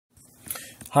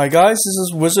Hi guys, this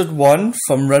is Wizard1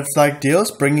 from Red Flag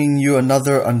Deals bringing you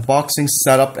another unboxing,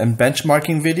 setup, and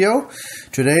benchmarking video.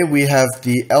 Today we have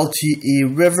the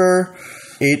LTERiver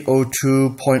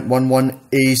 802.11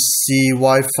 AC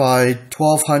Wi-Fi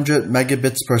 1200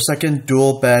 megabits per second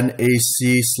dual band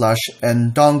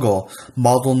AC/N dongle,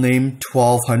 model name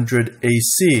 1200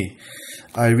 AC.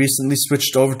 I recently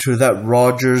switched over to that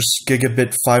Rogers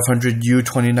Gigabit 500U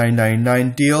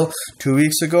 $29.99 deal 2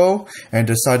 weeks ago and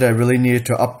decided I really needed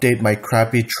to update my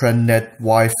crappy TrendNet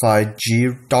Wi-Fi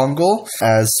G dongle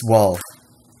as well.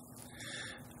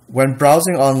 When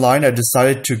browsing online, I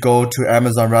decided to go to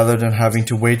Amazon rather than having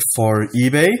to wait for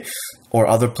eBay or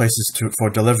other places for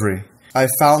delivery. I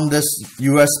found this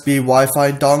USB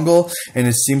Wi-Fi dongle and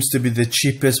it seems to be the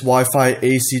cheapest Wi-Fi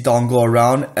AC dongle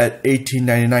around at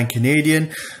 $18.99 Canadian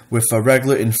with a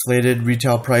regular inflated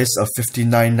retail price of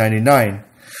 $59.99.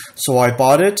 So I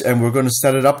bought it and we're going to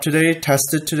set it up today,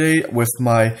 test it today with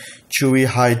my Chuwi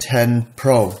Hi 10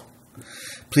 Pro.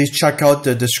 Please check out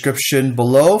the description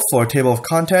below for a table of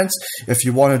contents if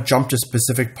you want to jump to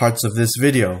specific parts of this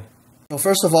video. So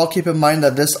first of all, keep in mind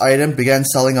that this item began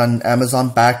selling on Amazon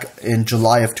back in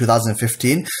July of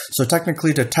 2015. So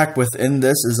technically the tech within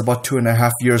this is about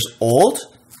 2.5 years old.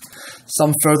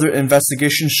 Some further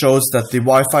investigation shows that the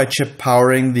Wi-Fi chip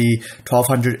powering the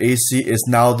 1200 AC is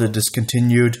now the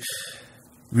discontinued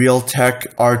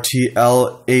Realtek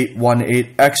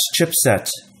RTL818X chipset.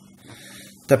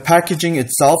 The packaging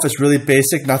itself is really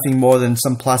basic, nothing more than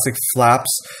some plastic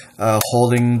flaps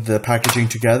holding the packaging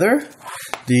together.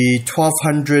 The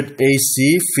 1200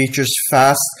 AC features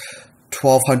fast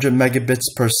 1200 megabits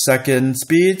per second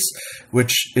speeds,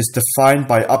 which is defined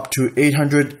by up to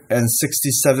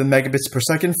 867 megabits per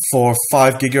second for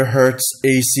 5 gigahertz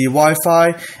AC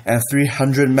Wi-Fi and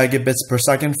 300 megabits per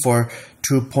second for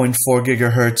 2.4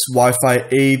 gigahertz Wi-Fi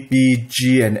A, B,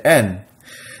 G, and N.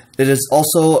 It is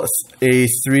also a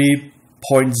 3.0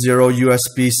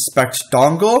 USB spec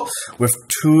dongle with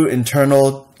 2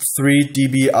 internal 3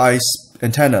 dBi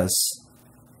antennas.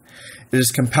 It is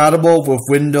compatible with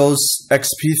Windows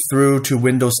XP through to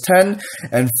Windows 10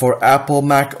 and for Apple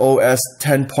Mac OS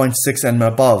 10.6 and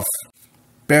above.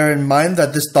 Bear in mind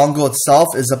that this dongle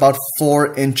itself is about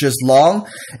 4 inches long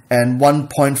and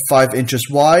 1.5 inches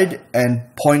wide and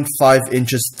 0.5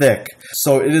 inches thick.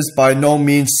 So it is by no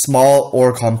means small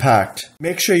or compact.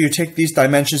 Make sure you take these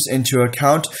dimensions into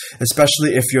account,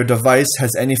 especially if your device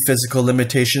has any physical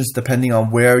limitations depending on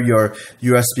where your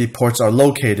USB ports are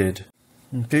located.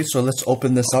 Okay, so let's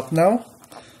open this up now.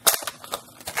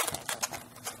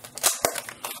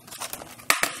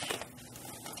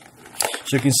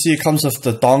 So you can see it comes with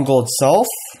the dongle itself.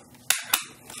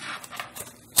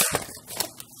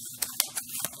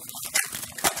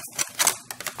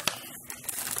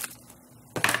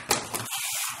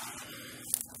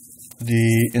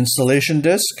 The installation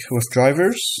disc with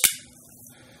drivers.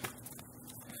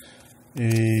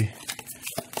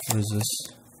 What is this?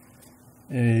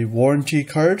 A warranty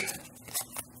card.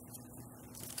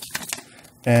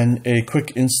 And a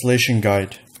quick installation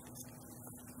guide.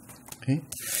 Okay.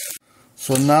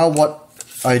 So now what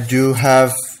I do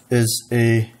have is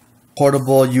a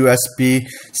portable USB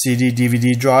CD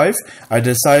DVD drive. I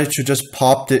decided to just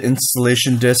pop the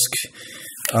installation disc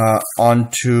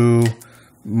onto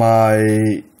my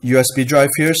USB drive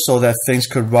here so that things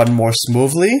could run more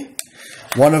smoothly.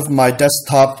 One of my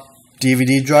desktop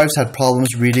DVD drives had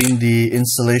problems reading the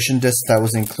installation disc that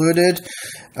was included.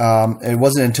 It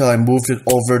wasn't until I moved it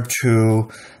over to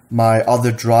my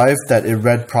other drive that it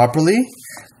read properly.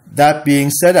 That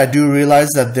being said, I do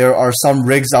realize that there are some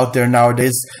rigs out there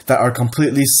nowadays that are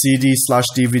completely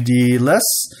CD/DVD-less,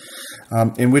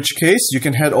 in which case you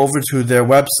can head over to their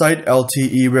website,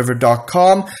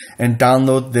 LTERiver.com, and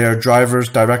download their drivers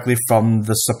directly from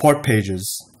the support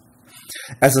pages.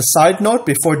 As a side note,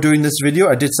 before doing this video,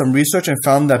 I did some research and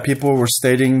found that people were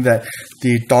stating that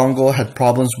the dongle had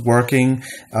problems working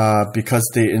because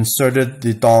they inserted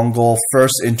the dongle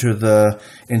first into their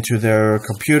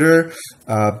computer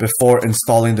before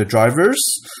installing the drivers.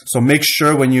 So make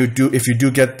sure if you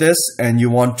do get this and you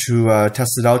want to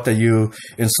test it out, that you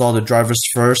install the drivers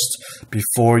first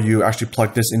before you actually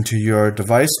plug this into your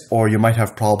device, or you might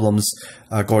have problems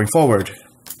going forward.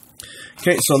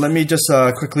 Okay, so let me just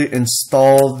quickly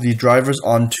install the drivers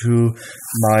onto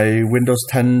my Windows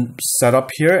 10 setup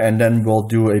here, and then we'll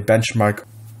do a benchmark.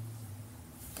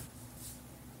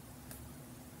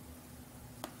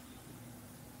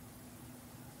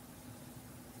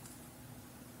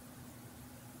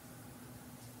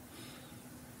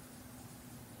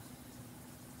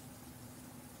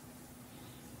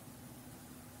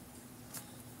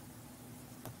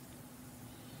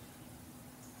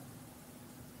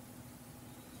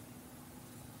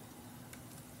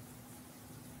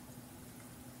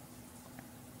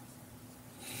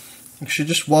 Actually,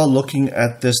 just while looking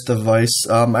at this device,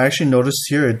 I actually noticed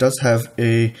here it does have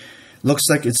a, looks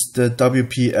like it's the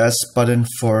WPS button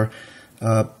for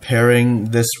pairing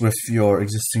this with your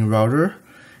existing router.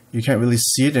 You can't really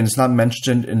see it and it's not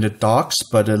mentioned in the docs,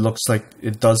 but it looks like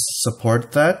it does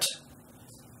support that.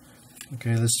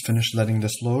 Okay, let's finish letting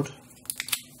this load.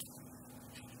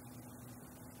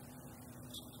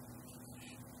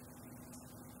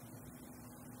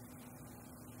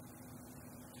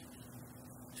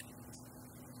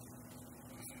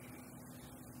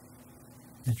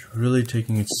 It's really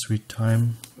taking its sweet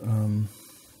time.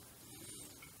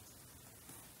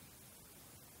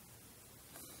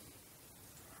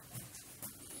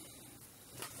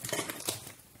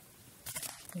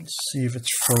 Let's see if it's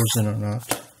frozen or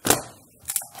not.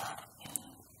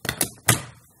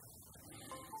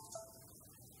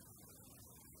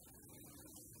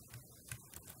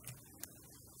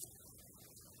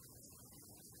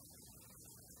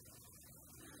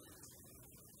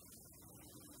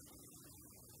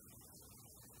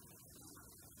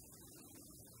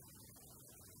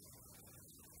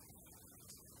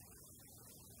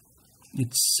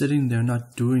 It's sitting there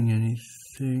not doing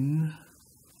anything.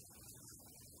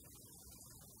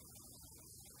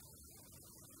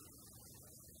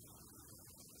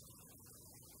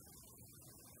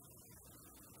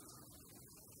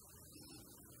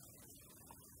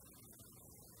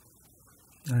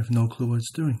 I have no clue what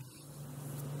it's doing.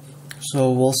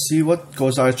 So we'll see what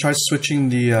goes on. I tried switching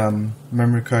the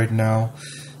memory card now,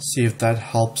 see if that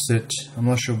helps it. I'm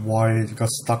not sure why it got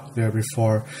stuck there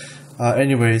before.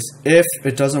 Anyways, if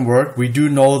it doesn't work, we do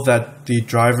know that the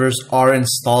drivers are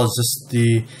installed. It's just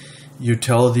the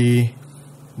utility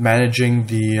managing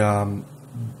the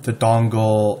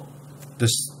dongle.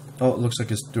 Oh, it looks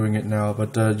like it's doing it now,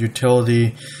 but the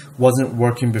utility wasn't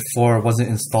working before, it wasn't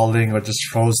installing, or just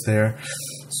froze there.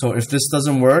 So if this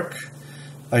doesn't work,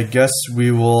 I guess we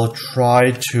will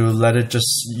try to let it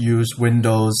just use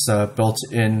Windows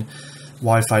built-in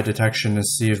Wi-Fi detection and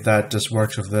see if that just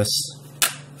works with this.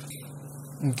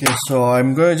 Okay, so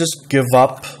I'm going to just give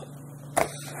up.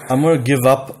 I'm going to give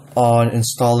up on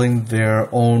installing their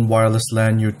own wireless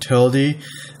LAN utility.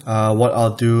 What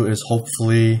I'll do is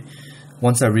hopefully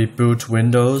once I reboot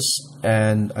Windows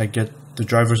and I get the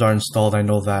drivers are installed, I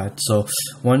know that. So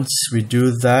once we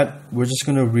do that, we're just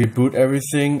going to reboot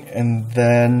everything and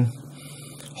then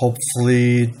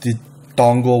hopefully the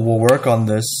dongle will work on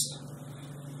this.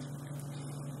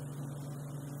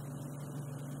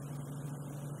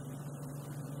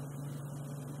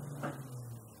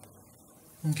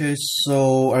 Okay,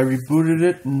 so I rebooted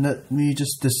it and let me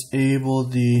just disable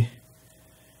the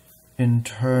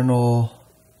internal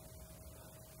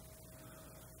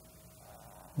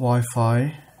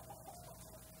Wi-Fi.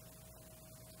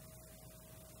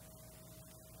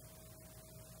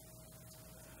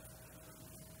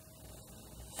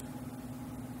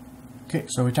 Okay,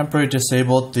 so we temporarily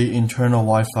disabled the internal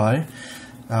Wi-Fi.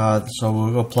 So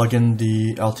we'll go plug in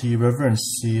the LTERiver and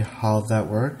see how that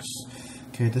works.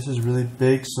 Okay, this is really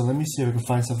big, so let me see if I can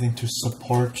find something to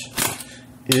support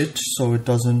it so it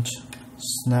doesn't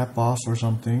snap off or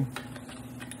something.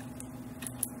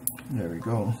 There we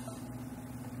go.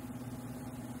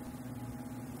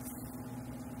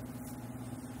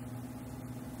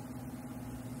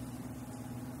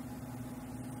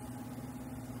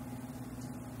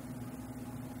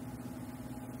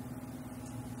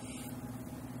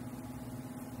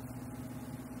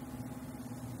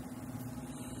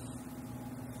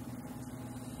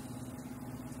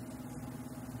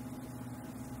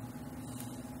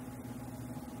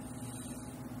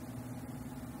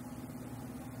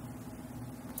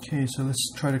 Okay, so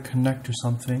let's try to connect to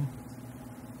something.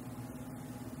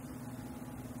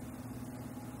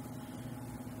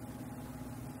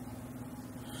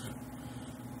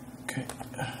 Okay.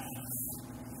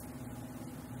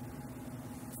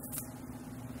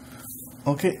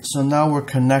 Okay, so now we're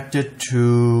connected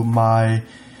to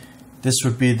this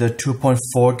would be the 2.4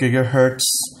 gigahertz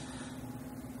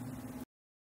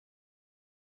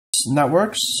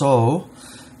network. So,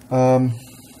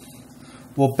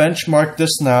 we'll benchmark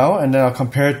this now and then I'll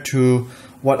compare it to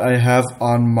what I have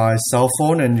on my cell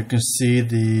phone and you can see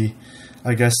the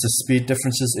speed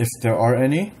differences if there are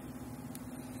any.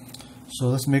 So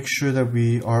let's make sure that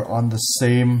we are on the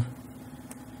same,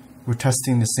 we're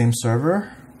testing the same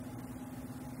server.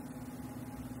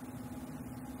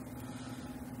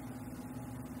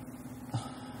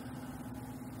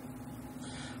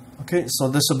 Okay, so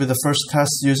this will be the first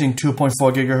test using 2.4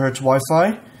 gigahertz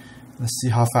Wi-Fi. Let's see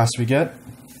how fast we get.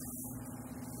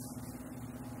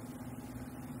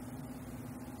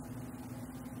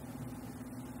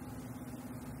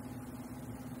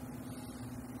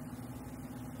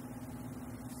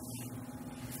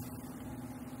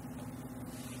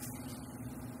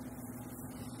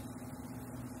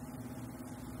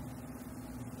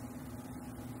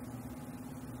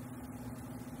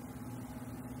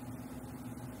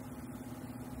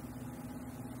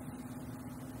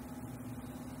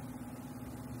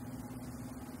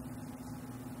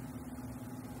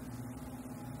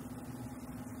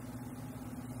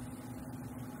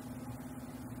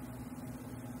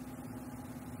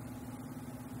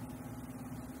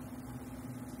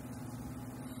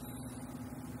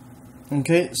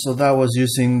 Okay, so that was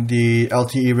using the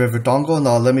LTERiver dongle.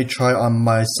 Now let me try on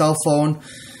my cell phone.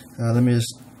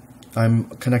 I'm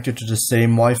connected to the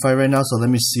same Wi-Fi right now, so let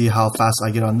me see how fast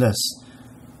I get on this.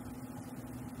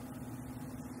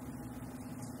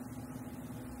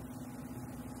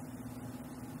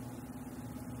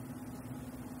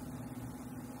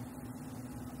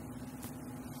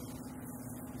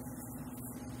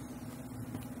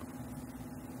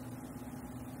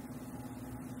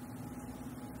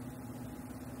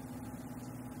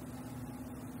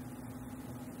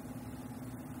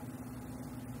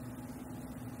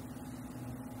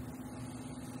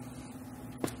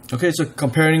 Okay, so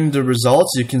comparing the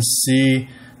results, you can see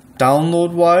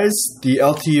download-wise, the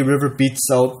LTERiver beats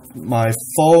out my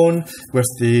phone with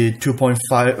the 2.4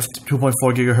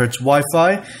 gigahertz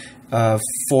Wi-Fi,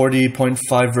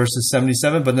 40.5 versus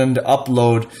 77. But then the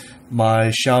upload, my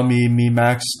Xiaomi Mi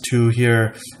Max 2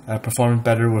 here performed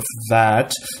better with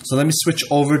that. So let me switch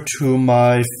over to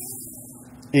my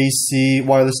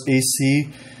wireless AC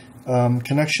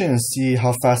connection and see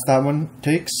how fast that one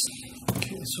takes.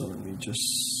 Okay, so let me just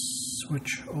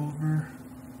switch over.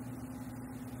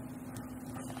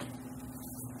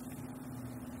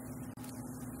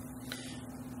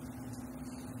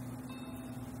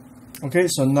 Okay,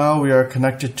 so now we are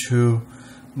connected to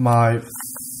my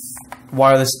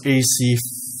wireless AC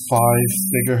 5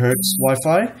 gigahertz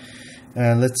Wi-Fi,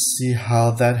 and let's see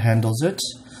how that handles it.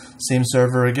 Same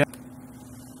server again.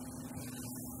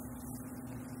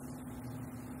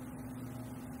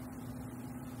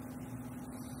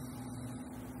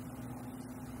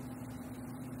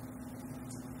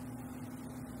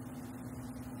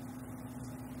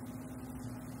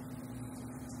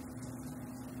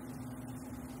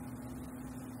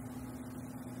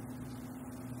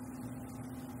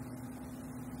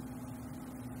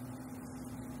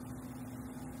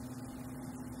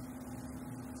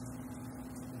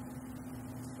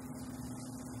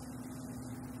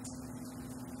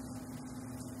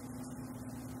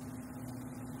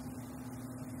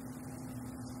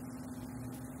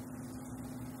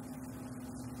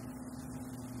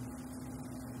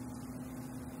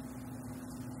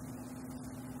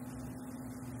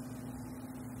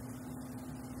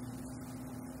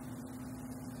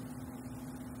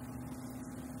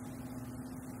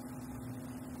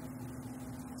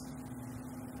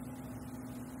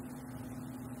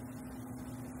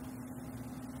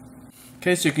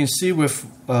 Okay, so you can see with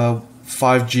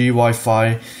 5G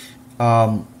Wi-Fi,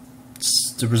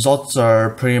 the results are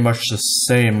pretty much the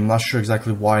same. I'm not sure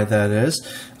exactly why that is.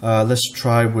 Let's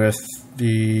try with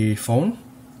the phone.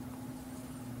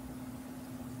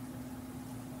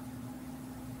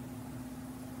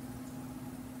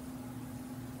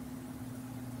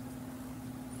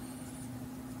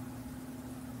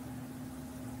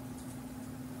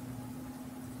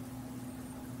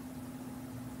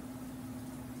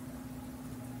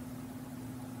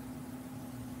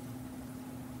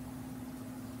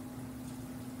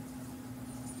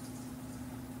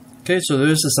 Okay, so there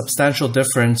is a substantial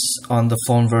difference on the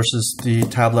phone versus the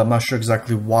tablet. I'm not sure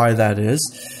exactly why that is.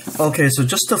 Okay, so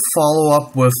just to follow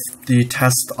up with the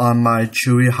test on my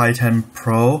Chuwi Hi10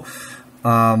 Pro,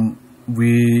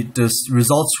 the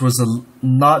results was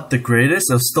not the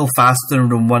greatest. It was still faster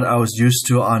than what I was used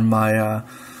to on my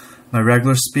my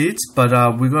regular speeds, but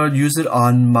we're going to use it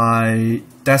on my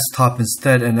desktop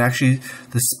instead, and actually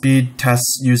the speed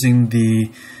test using the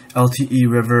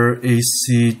LTERiver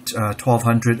AC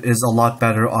 1200 is a lot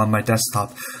better on my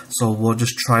desktop. So we'll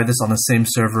just try this on the same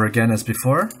server again as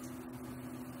before.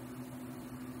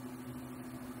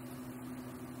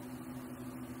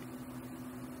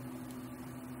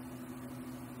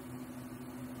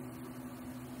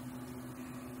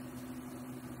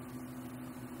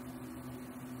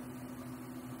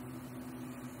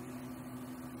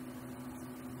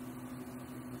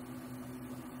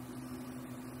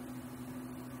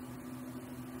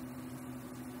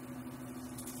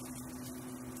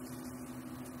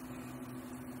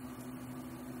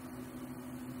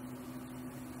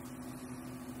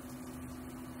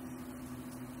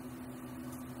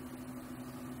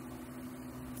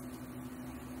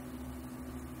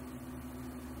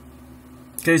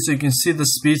 Okay, so you can see the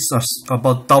speeds are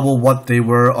about double what they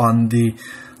were on the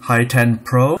Hi10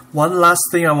 Pro. One last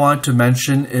thing I wanted to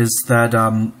mention is that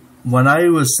when I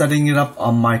was setting it up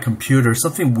on my computer,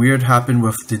 something weird happened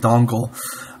with the dongle.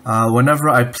 Whenever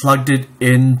I plugged it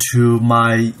into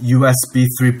my USB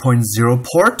 3.0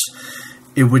 port,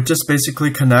 it would just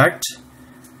basically connect.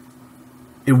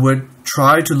 It would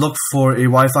try to look for a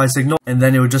Wi-Fi signal, and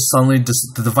then it would just suddenly,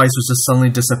 the device would just suddenly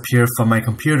disappear from my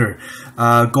computer.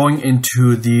 Going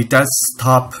into the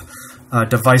desktop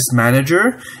device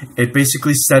manager, it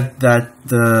basically said that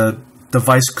the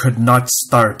device could not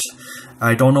start.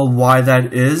 I don't know why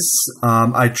that is.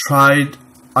 I tried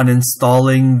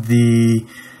uninstalling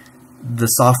the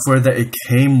software that it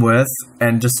came with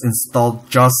and just installed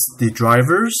just the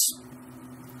drivers,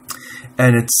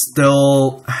 and it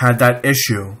still had that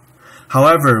issue.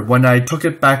 However, when I took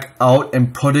it back out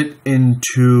and put it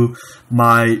into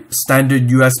my standard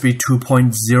USB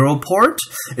 2.0 port,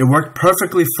 it worked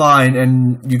perfectly fine,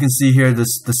 and you can see here the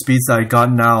speeds that I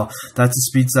got now. That's the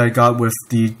speeds that I got with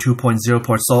the 2.0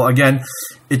 port. So again,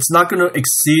 it's not going to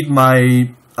exceed my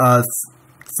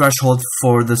threshold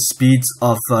for the speeds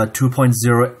of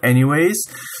 2.0 anyways,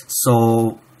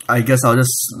 so I guess I'll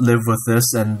just live with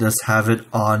this and just have it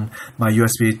on my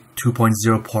USB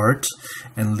 2.0 port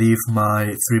and leave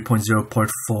my 3.0 port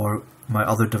for my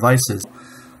other devices.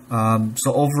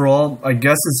 So overall, I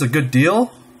guess it's a good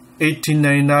deal.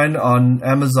 $18.99 on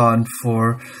Amazon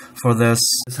for this.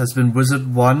 This has been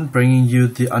Wizard1 bringing you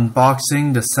the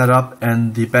unboxing, the setup,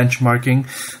 and the benchmarking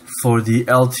for the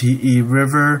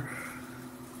LTERiver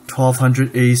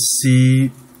 1200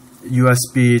 AC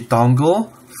USB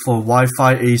dongle for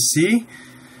Wi-Fi AC.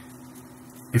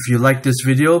 If you like this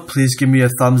video, please give me a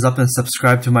thumbs up and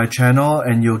subscribe to my channel,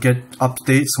 and you'll get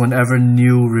updates whenever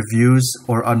new reviews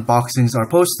or unboxings are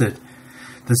posted.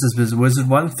 This has been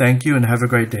Wizard1. Thank you and have a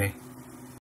great day.